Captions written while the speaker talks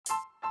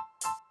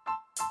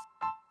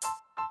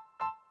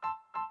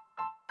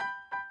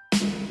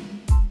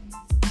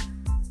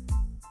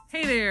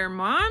Hey there,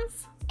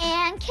 moms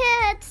and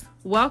kids.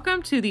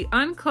 Welcome to the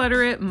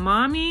Unclutter It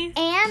Mommy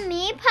and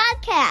Me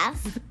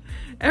podcast.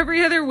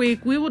 Every other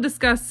week, we will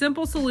discuss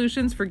simple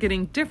solutions for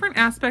getting different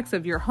aspects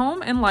of your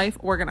home and life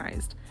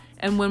organized.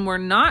 And when we're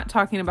not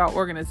talking about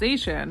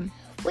organization,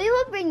 we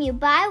will bring you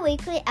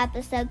bi-weekly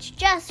episodes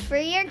just for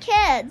your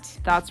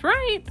kids. That's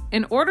right.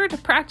 In order to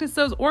practice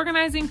those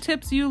organizing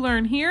tips you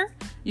learn here,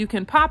 you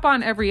can pop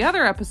on every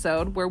other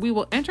episode where we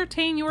will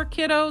entertain your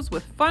kiddos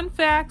with fun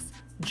facts,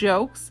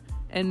 jokes,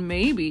 and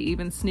maybe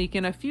even sneak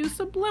in a few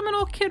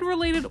subliminal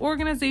kid-related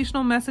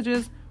organizational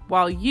messages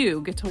while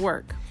you get to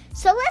work.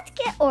 So let's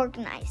get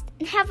organized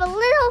and have a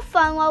little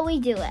fun while we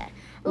do it.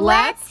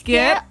 Let's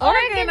get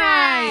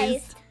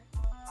organized!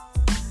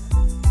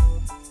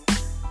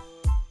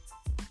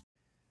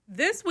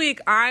 This week,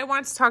 I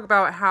want to talk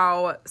about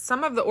how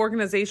some of the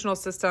organizational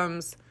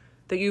systems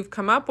that you've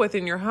come up with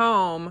in your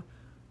home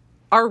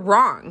are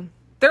wrong.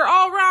 They're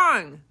all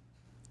wrong.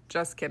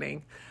 Just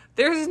kidding.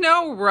 There's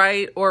no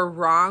right or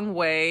wrong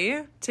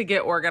way to get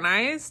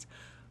organized,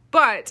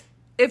 but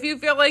if you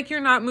feel like you're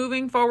not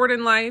moving forward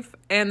in life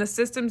and the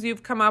systems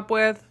you've come up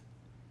with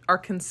are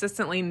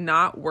consistently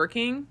not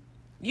working,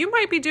 you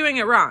might be doing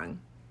it wrong.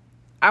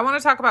 I want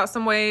to talk about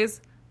some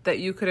ways that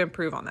you could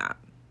improve on that.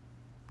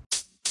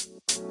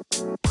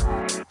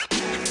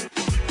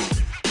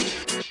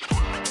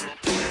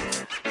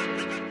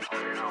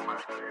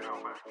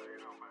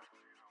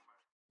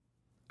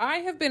 I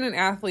have been an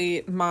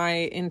athlete my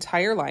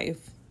entire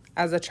life.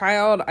 As a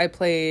child, I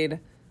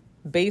played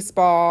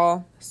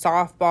baseball,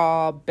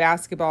 softball,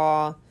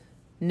 basketball,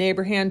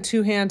 neighbor hand,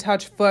 two-hand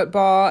touch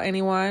football,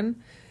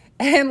 anyone?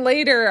 And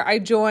later, I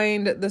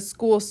joined the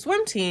school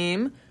swim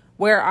team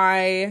where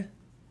I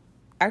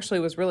actually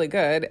was really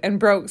good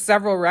and broke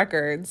several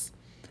records.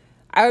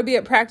 I would be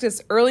at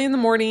practice early in the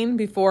morning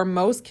before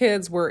most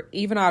kids were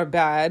even out of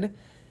bed.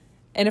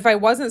 And if I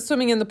wasn't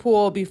swimming in the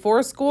pool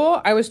before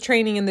school, I was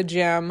training in the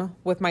gym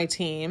with my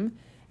team.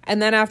 And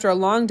then after a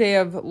long day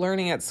of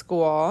learning at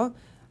school,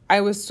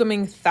 I was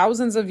swimming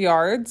thousands of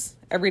yards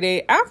every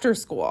day after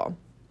school.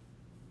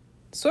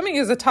 Swimming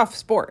is a tough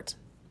sport.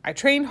 I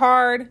trained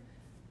hard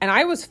and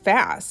I was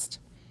fast.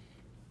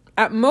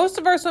 At most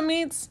of our swim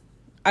meets,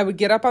 I would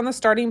get up on the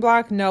starting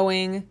block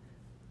knowing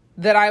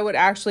that I would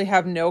actually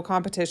have no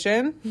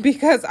competition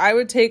because I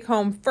would take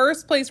home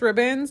first place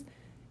ribbons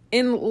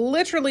in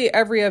literally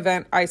every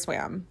event I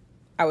swam.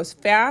 I was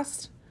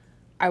fast,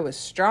 I was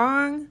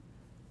strong,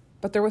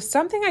 but there was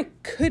something I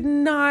could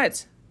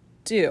not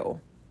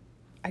do.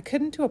 I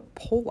couldn't do a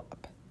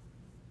pull-up.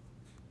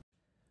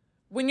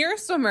 When you're a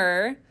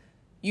swimmer,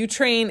 you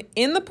train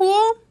in the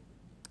pool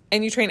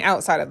and you train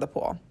outside of the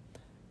pool.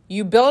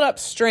 You build up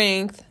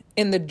strength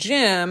in the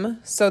gym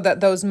so that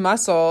those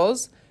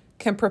muscles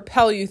can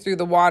propel you through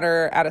the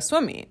water at a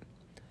swim meet.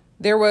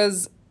 There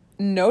was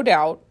no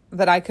doubt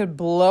that I could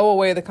blow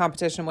away the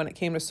competition when it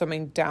came to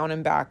swimming down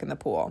and back in the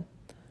pool.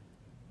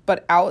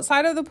 But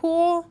outside of the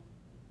pool,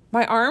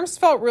 my arms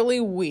felt really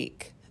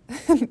weak.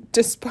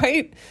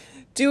 Despite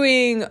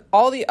doing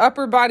all the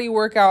upper body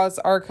workouts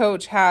our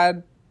coach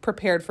had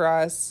prepared for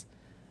us,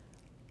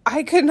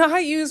 I could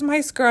not use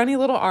my scrawny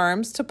little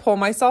arms to pull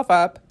myself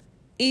up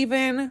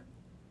even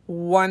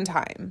one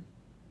time.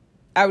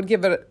 I would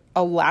give it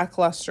a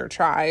lackluster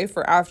try,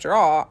 for after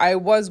all, I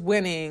was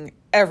winning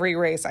every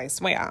race I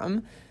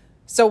swam.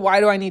 So why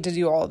do I need to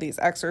do all these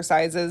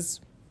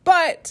exercises?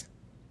 But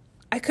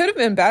I could have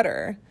been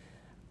better.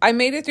 I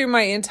made it through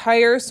my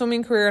entire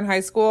swimming career in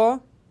high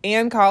school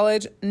and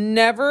college,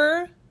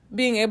 never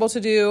being able to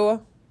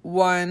do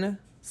one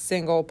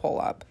single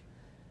pull-up.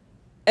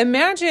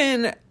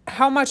 Imagine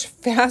how much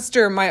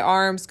faster my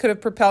arms could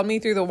have propelled me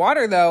through the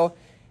water, though,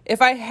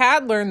 if I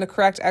had learned the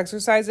correct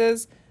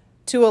exercises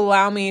to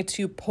allow me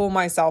to pull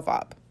myself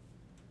up.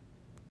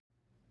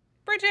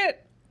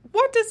 Bridget,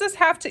 what does this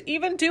have to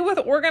even do with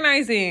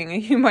organizing,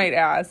 you might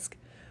ask?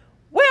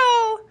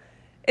 Well,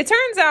 it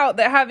turns out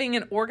that having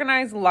an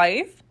organized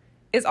life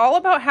is all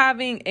about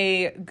having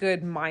a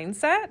good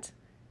mindset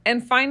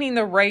and finding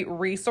the right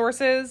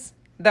resources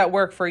that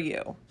work for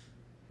you.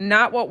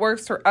 Not what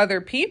works for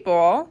other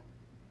people,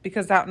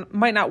 because that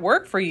might not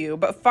work for you,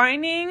 but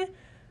finding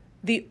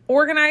the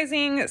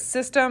organizing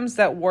systems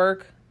that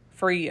work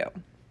for you.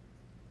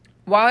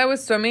 While I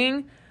was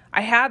swimming,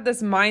 I had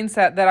this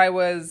mindset that I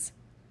was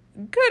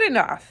good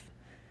enough.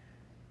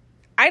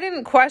 I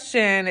didn't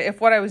question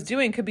if what I was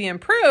doing could be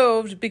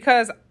improved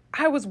because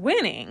I was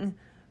winning.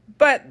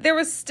 But there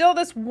was still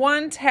this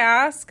one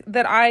task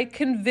that I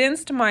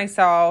convinced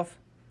myself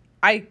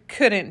I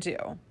couldn't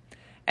do.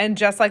 And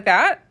just like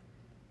that,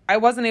 I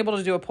wasn't able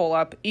to do a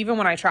pull-up even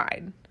when I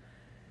tried.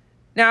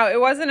 Now,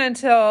 it wasn't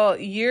until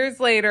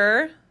years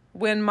later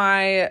when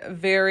my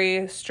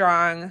very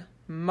strong,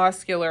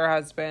 muscular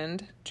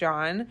husband,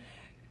 John,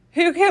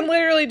 who can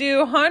literally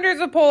do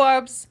hundreds of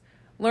pull-ups,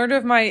 learned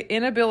of my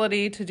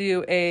inability to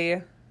do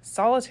a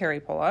solitary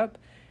pull-up,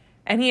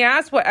 and he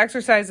asked what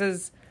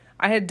exercises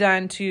I had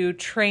done to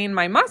train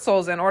my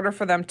muscles in order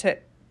for them to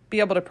be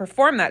able to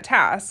perform that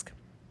task.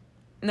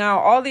 Now,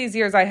 all these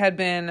years I had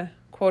been,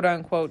 quote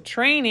unquote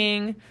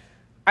training,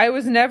 I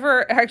was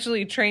never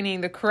actually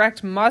training the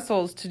correct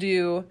muscles to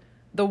do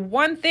the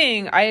one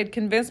thing I had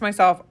convinced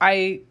myself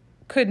I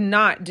could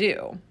not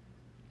do.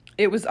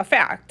 It was a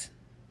fact.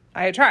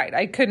 I had tried.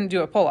 I couldn't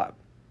do a pull-up.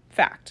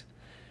 Fact.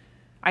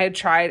 I had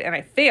tried and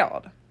I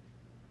failed.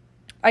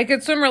 I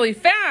could swim really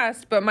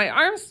fast, but my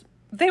arms,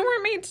 they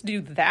weren't made to do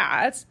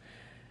that.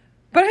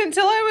 But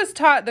until I was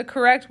taught the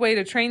correct way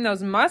to train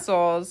those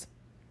muscles,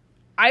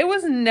 I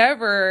was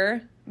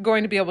never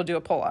going to be able to do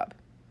a pull-up.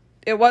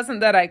 It wasn't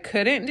that I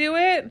couldn't do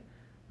it.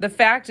 The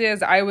fact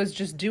is I was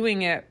just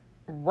doing it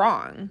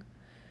wrong.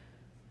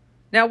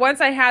 Now,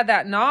 once I had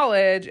that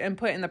knowledge and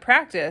put in the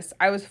practice,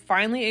 I was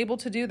finally able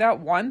to do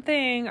that one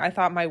thing I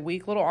thought my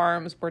weak little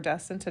arms were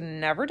destined to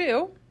never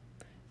do.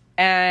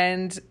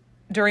 And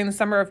during the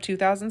summer of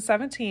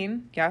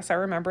 2017, yes, I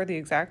remember the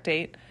exact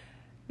date,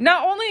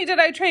 not only did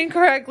I train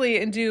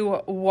correctly and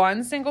do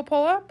one single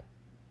pull-up,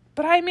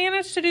 but I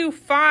managed to do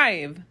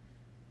 5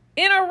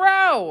 in a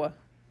row.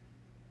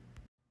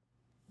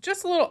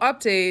 Just a little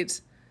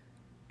update.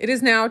 It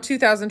is now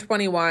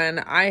 2021.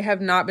 I have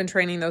not been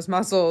training those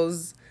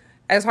muscles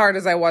as hard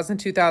as I was in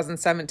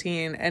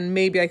 2017, and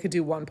maybe I could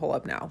do one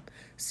pull-up now.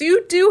 So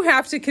you do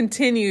have to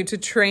continue to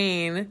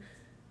train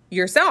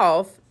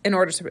yourself in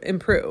order to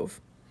improve.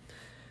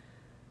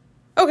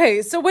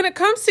 Okay, so when it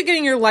comes to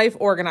getting your life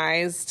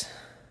organized,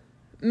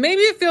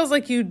 maybe it feels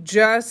like you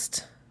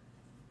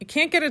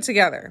can't get it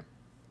together.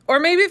 Or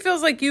maybe it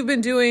feels like you've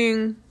been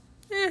doing,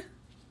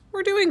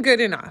 we're doing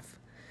good enough.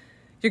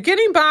 You're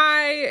getting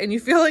by and you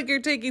feel like you're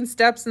taking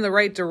steps in the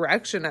right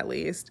direction at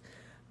least.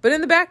 But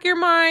in the back of your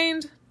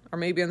mind, or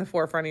maybe in the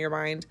forefront of your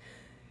mind,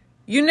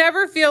 you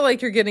never feel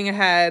like you're getting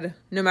ahead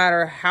no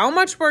matter how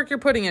much work you're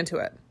putting into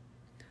it.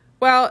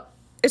 Well,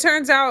 it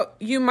turns out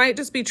you might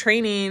just be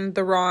training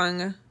the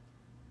wrong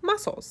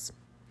muscles.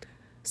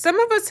 Some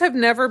of us have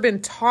never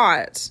been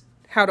taught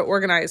how to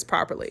organize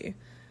properly.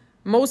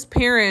 Most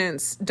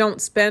parents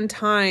don't spend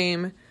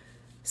time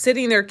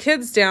sitting their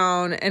kids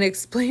down and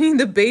explaining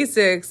the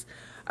basics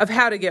of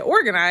how to get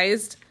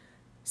organized,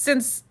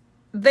 since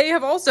they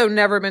have also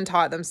never been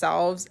taught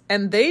themselves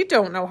and they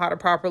don't know how to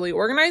properly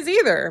organize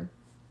either.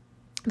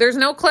 There's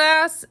no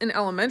class in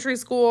elementary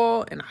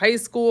school, in high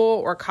school,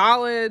 or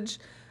college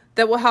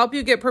that will help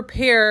you get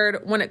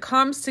prepared when it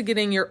comes to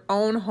getting your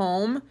own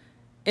home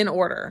in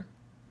order.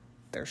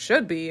 There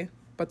should be,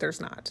 but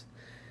there's not.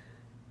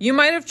 You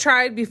might have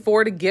tried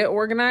before to get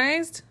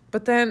organized,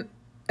 but then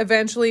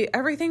eventually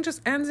everything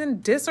just ends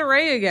in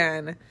disarray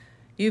again.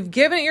 You've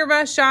given it your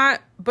best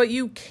shot, but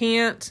you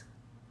can't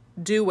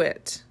do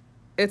it.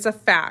 It's a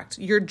fact.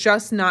 You're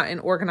just not an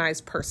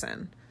organized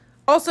person.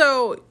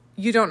 Also,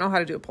 you don't know how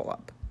to do a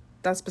pull-up.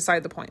 That's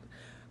beside the point.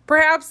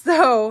 Perhaps,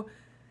 though,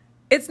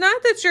 it's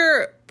not that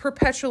you're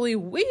perpetually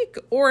weak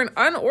or an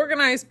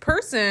unorganized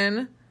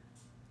person,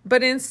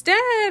 but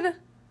instead,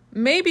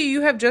 maybe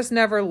you have just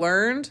never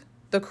learned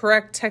the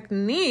correct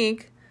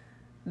technique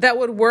that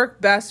would work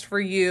best for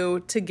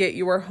you to get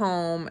your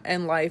home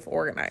and life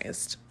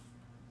organized.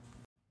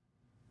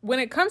 When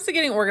it comes to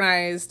getting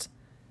organized,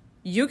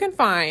 you can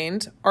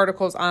find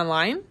articles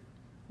online.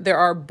 There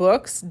are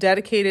books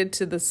dedicated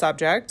to the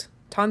subject,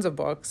 tons of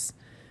books.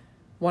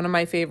 One of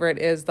my favorite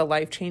is The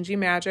Life-Changing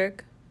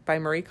Magic by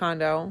Marie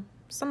Kondo.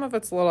 Some of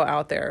it's a little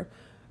out there,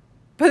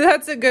 but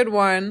that's a good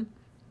one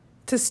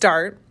to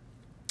start.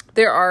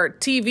 There are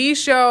TV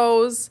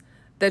shows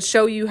that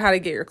show you how to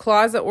get your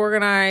closet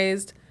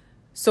organized,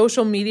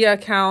 social media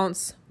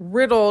accounts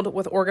riddled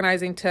with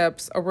organizing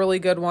tips. A really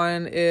good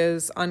one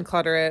is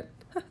Unclutter It.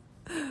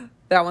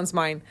 That one's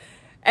mine.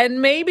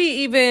 And maybe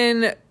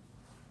even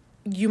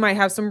you might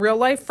have some real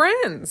life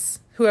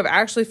friends who have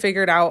actually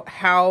figured out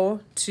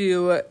how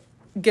to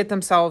get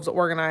themselves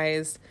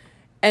organized.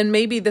 And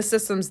maybe the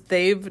systems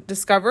they've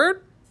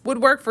discovered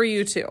would work for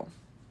you too.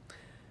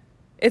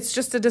 It's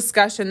just a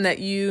discussion that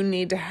you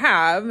need to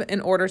have in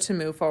order to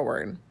move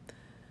forward.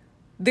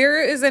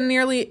 There is a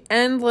nearly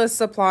endless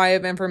supply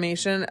of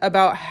information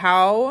about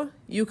how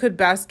you could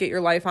best get your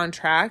life on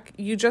track.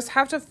 You just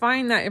have to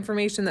find that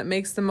information that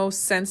makes the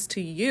most sense to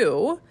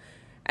you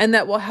and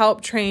that will help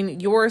train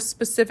your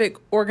specific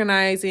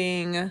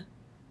organizing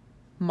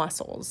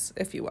muscles,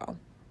 if you will.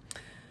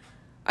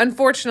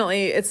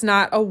 Unfortunately, it's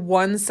not a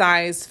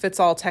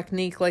one-size-fits-all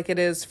technique like it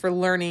is for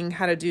learning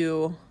how to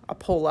do a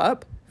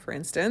pull-up, for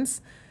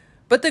instance.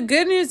 But the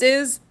good news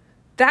is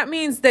that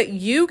means that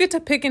you get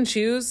to pick and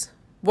choose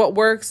what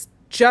works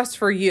just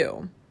for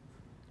you.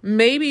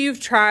 Maybe you've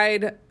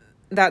tried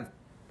that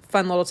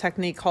fun little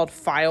technique called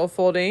file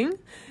folding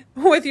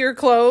with your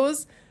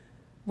clothes,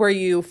 where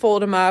you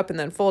fold them up and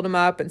then fold them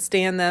up and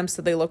stand them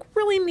so they look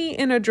really neat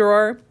in a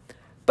drawer.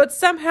 But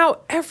somehow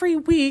every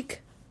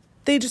week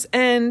they just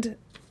end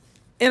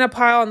in a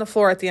pile on the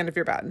floor at the end of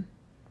your bed.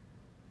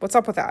 What's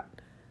up with that?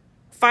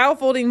 File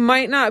folding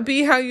might not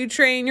be how you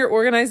train your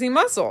organizing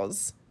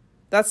muscles.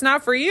 That's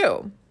not for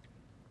you.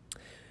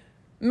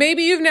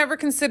 Maybe you've never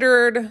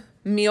considered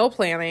meal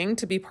planning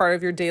to be part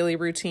of your daily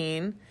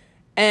routine.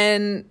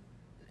 And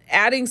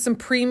Adding some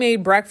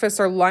pre-made breakfasts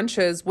or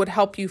lunches would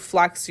help you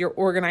flex your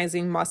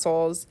organizing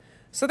muscles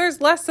so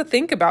there's less to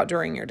think about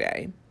during your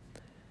day.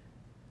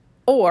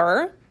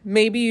 Or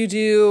maybe you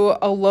do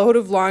a load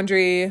of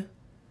laundry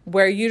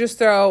where you just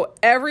throw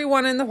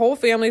everyone in the whole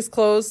family's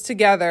clothes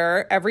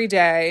together every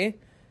day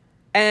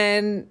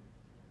and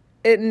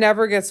it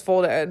never gets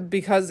folded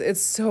because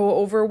it's so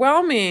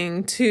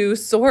overwhelming to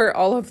sort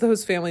all of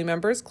those family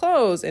members'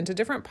 clothes into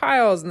different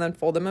piles and then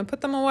fold them and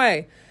put them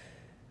away.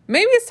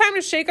 Maybe it's time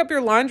to shake up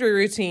your laundry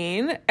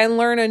routine and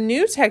learn a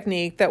new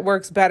technique that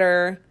works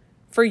better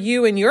for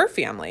you and your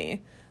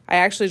family. I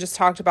actually just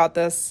talked about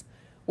this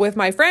with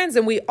my friends,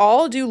 and we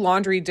all do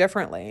laundry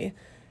differently.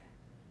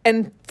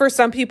 And for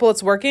some people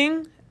it's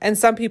working and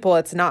some people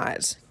it's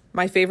not.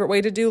 My favorite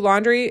way to do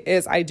laundry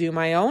is I do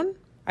my own,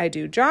 I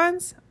do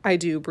John's, I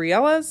do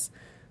Briella's,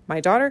 my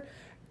daughter,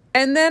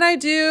 and then I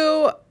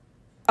do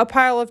a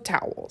pile of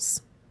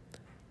towels.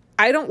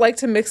 I don't like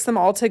to mix them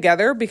all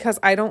together because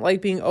I don't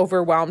like being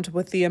overwhelmed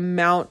with the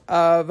amount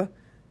of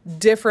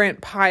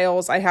different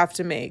piles I have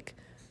to make.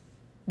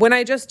 When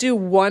I just do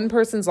one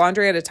person's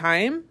laundry at a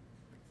time,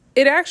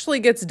 it actually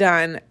gets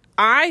done.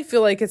 I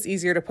feel like it's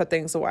easier to put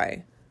things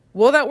away.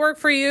 Will that work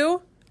for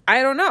you?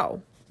 I don't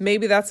know.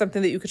 Maybe that's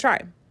something that you could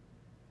try.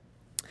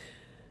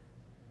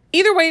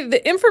 Either way,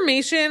 the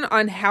information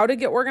on how to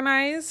get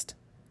organized,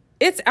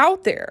 it's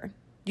out there.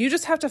 You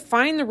just have to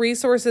find the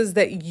resources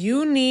that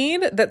you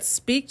need that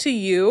speak to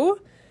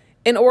you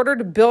in order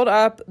to build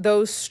up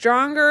those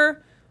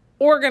stronger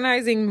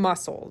organizing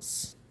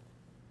muscles.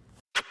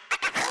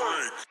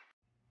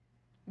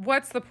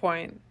 What's the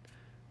point?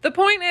 The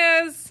point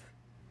is,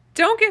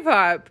 don't give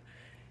up.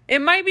 It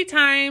might be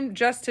time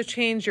just to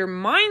change your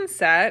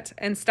mindset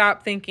and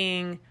stop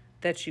thinking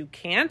that you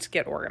can't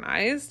get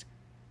organized,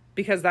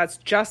 because that's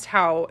just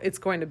how it's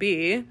going to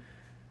be.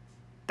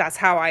 That's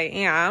how I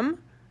am.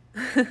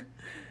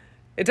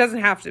 It doesn't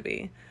have to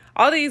be.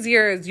 All these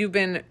years you've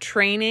been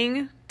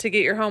training to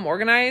get your home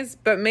organized,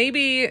 but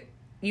maybe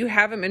you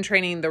haven't been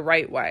training the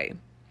right way.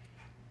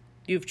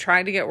 You've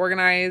tried to get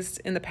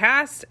organized in the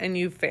past and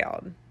you've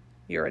failed.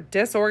 You're a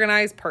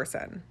disorganized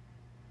person.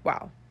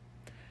 Wow.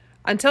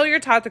 Until you're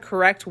taught the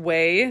correct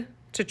way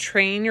to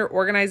train your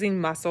organizing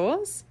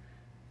muscles,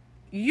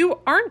 you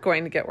aren't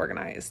going to get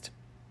organized.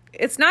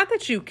 It's not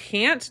that you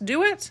can't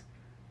do it.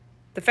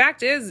 The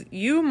fact is,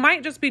 you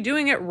might just be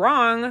doing it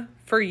wrong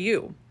for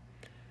you.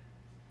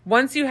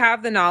 Once you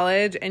have the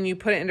knowledge and you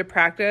put it into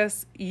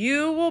practice,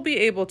 you will be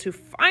able to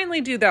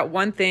finally do that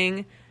one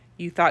thing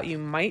you thought you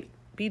might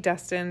be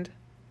destined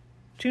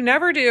to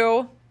never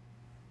do: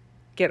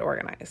 get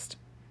organized.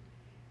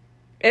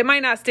 It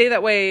might not stay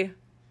that way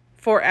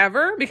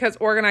forever because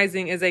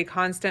organizing is a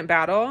constant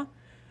battle,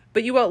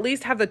 but you will at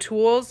least have the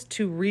tools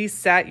to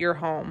reset your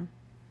home.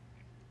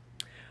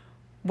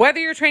 Whether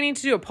you're training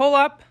to do a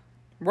pull-up,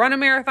 run a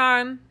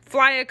marathon,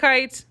 fly a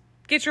kite,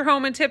 get your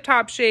home in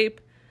tip-top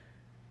shape,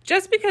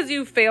 just because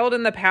you failed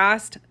in the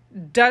past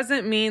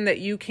doesn't mean that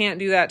you can't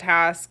do that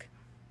task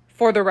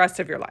for the rest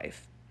of your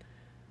life.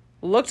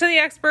 Look to the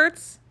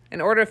experts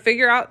in order to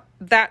figure out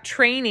that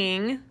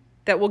training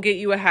that will get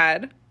you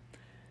ahead.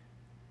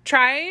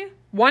 Try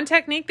one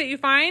technique that you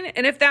find,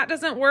 and if that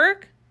doesn't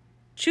work,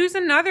 choose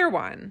another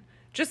one.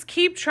 Just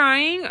keep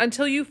trying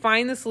until you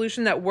find the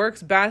solution that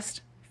works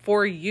best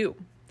for you.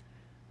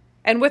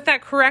 And with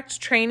that correct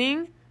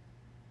training,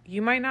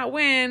 you might not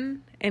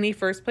win any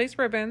first place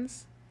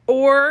ribbons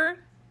or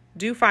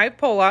do 5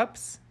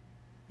 pull-ups.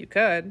 You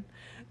could,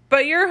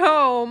 but your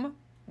home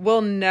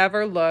will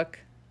never look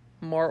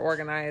more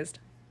organized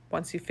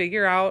once you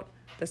figure out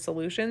the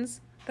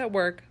solutions that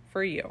work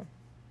for you.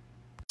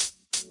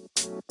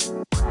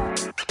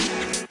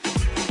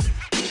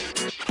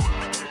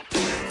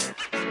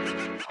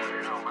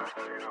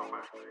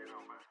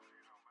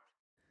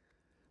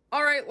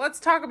 All right, let's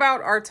talk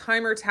about our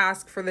timer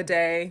task for the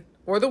day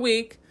or the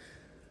week.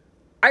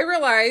 I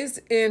realized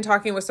in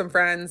talking with some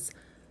friends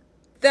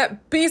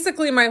that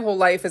basically my whole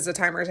life is a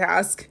timer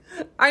task.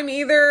 I'm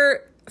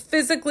either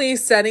physically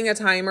setting a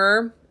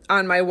timer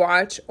on my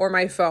watch or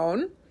my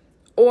phone,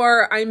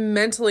 or I'm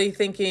mentally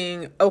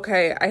thinking,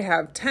 okay, I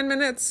have 10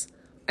 minutes,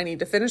 I need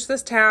to finish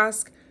this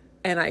task,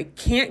 and I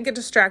can't get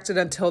distracted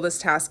until this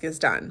task is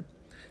done.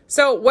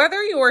 So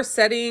whether you're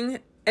setting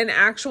an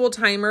actual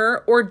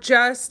timer or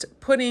just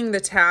putting the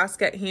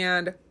task at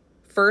hand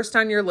first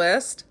on your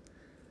list,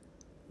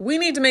 we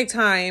need to make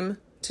time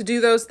to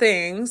do those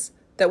things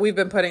that we've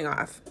been putting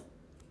off.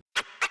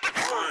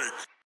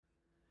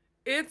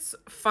 It's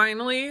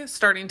finally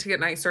starting to get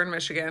nicer in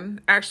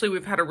Michigan. Actually,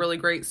 we've had a really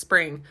great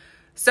spring.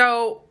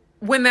 So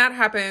when that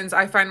happens,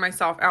 I find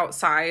myself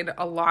outside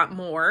a lot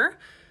more.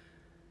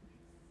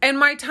 And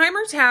my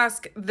timer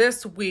task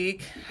this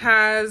week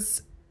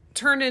has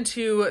turned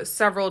into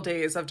several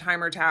days of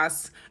timer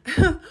tasks.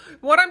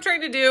 What I'm trying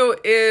to do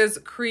is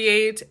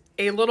create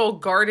a little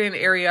garden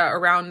area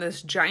around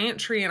this giant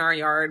tree in our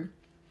yard.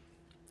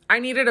 I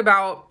needed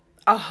about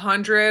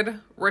 100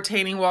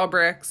 retaining wall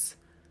bricks.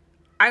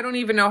 I don't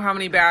even know how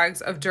many bags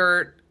of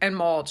dirt and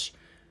mulch,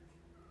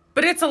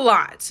 but it's a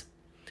lot.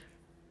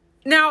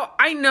 Now,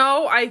 I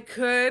know I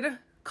could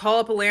call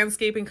up a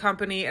landscaping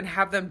company and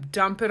have them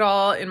dump it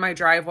all in my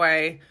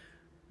driveway,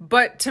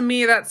 but to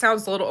me, that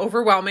sounds a little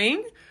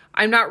overwhelming.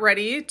 I'm not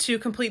ready to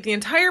complete the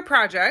entire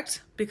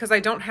project because I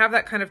don't have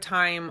that kind of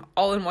time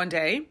all in one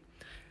day.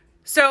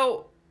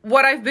 So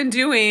what I've been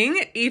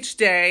doing each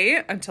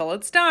day until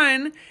it's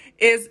done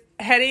is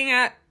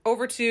heading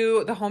over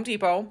to the Home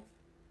Depot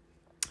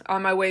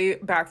on my way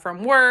back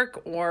from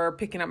work or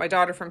picking up my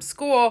daughter from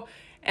school,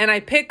 and I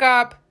pick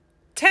up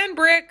 10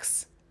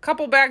 bricks,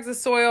 couple bags of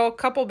soil,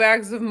 couple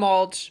bags of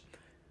mulch.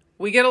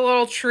 We get a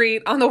little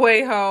treat on the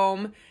way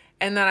home,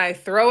 and then I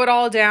throw it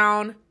all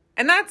down,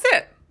 and that's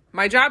it.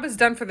 My job is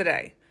done for the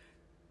day.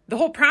 The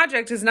whole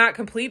project is not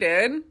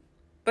completed,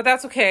 but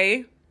that's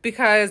okay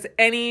because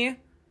any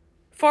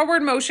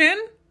forward motion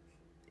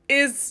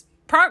is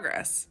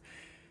progress.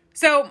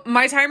 So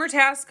my timer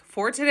task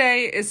for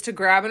today is to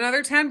grab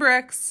another 10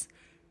 bricks,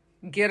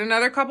 get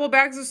another couple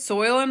bags of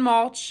soil and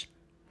mulch,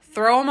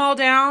 throw them all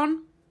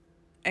down,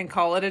 and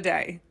call it a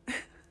day.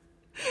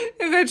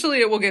 Eventually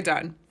it will get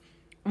done.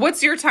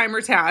 What's your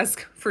timer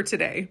task for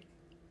today?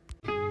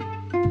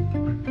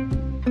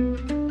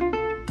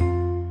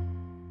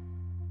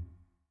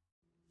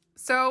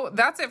 So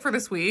that's it for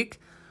this week.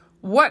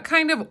 What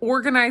kind of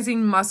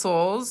organizing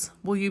muscles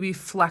will you be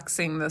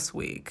flexing this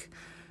week?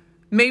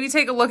 Maybe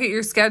take a look at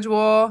your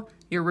schedule,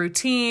 your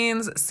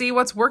routines, see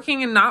what's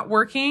working and not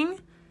working.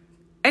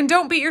 And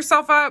don't beat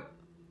yourself up.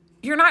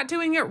 You're not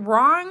doing it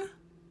wrong.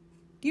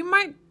 You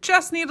might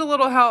just need a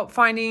little help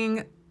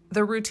finding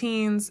the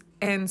routines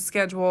and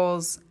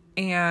schedules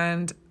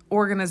and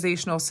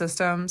organizational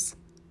systems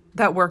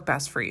that work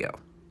best for you.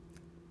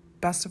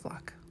 Best of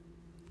luck.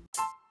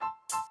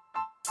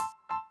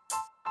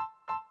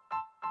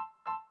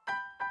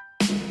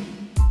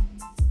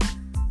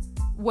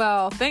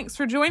 Well, thanks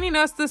for joining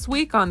us this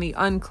week on the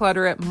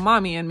Unclutter It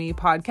Mommy and Me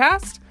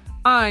podcast.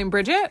 I'm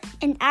Bridget.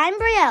 And I'm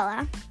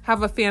Briella.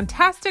 Have a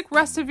fantastic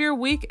rest of your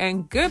week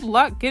and good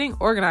luck getting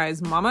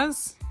organized,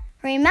 mamas.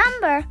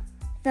 Remember,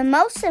 the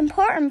most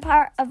important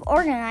part of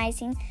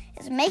organizing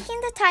is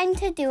making the time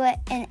to do it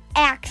and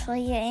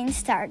actually getting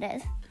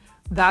started.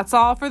 That's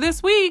all for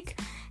this week.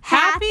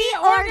 Happy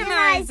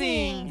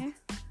organizing!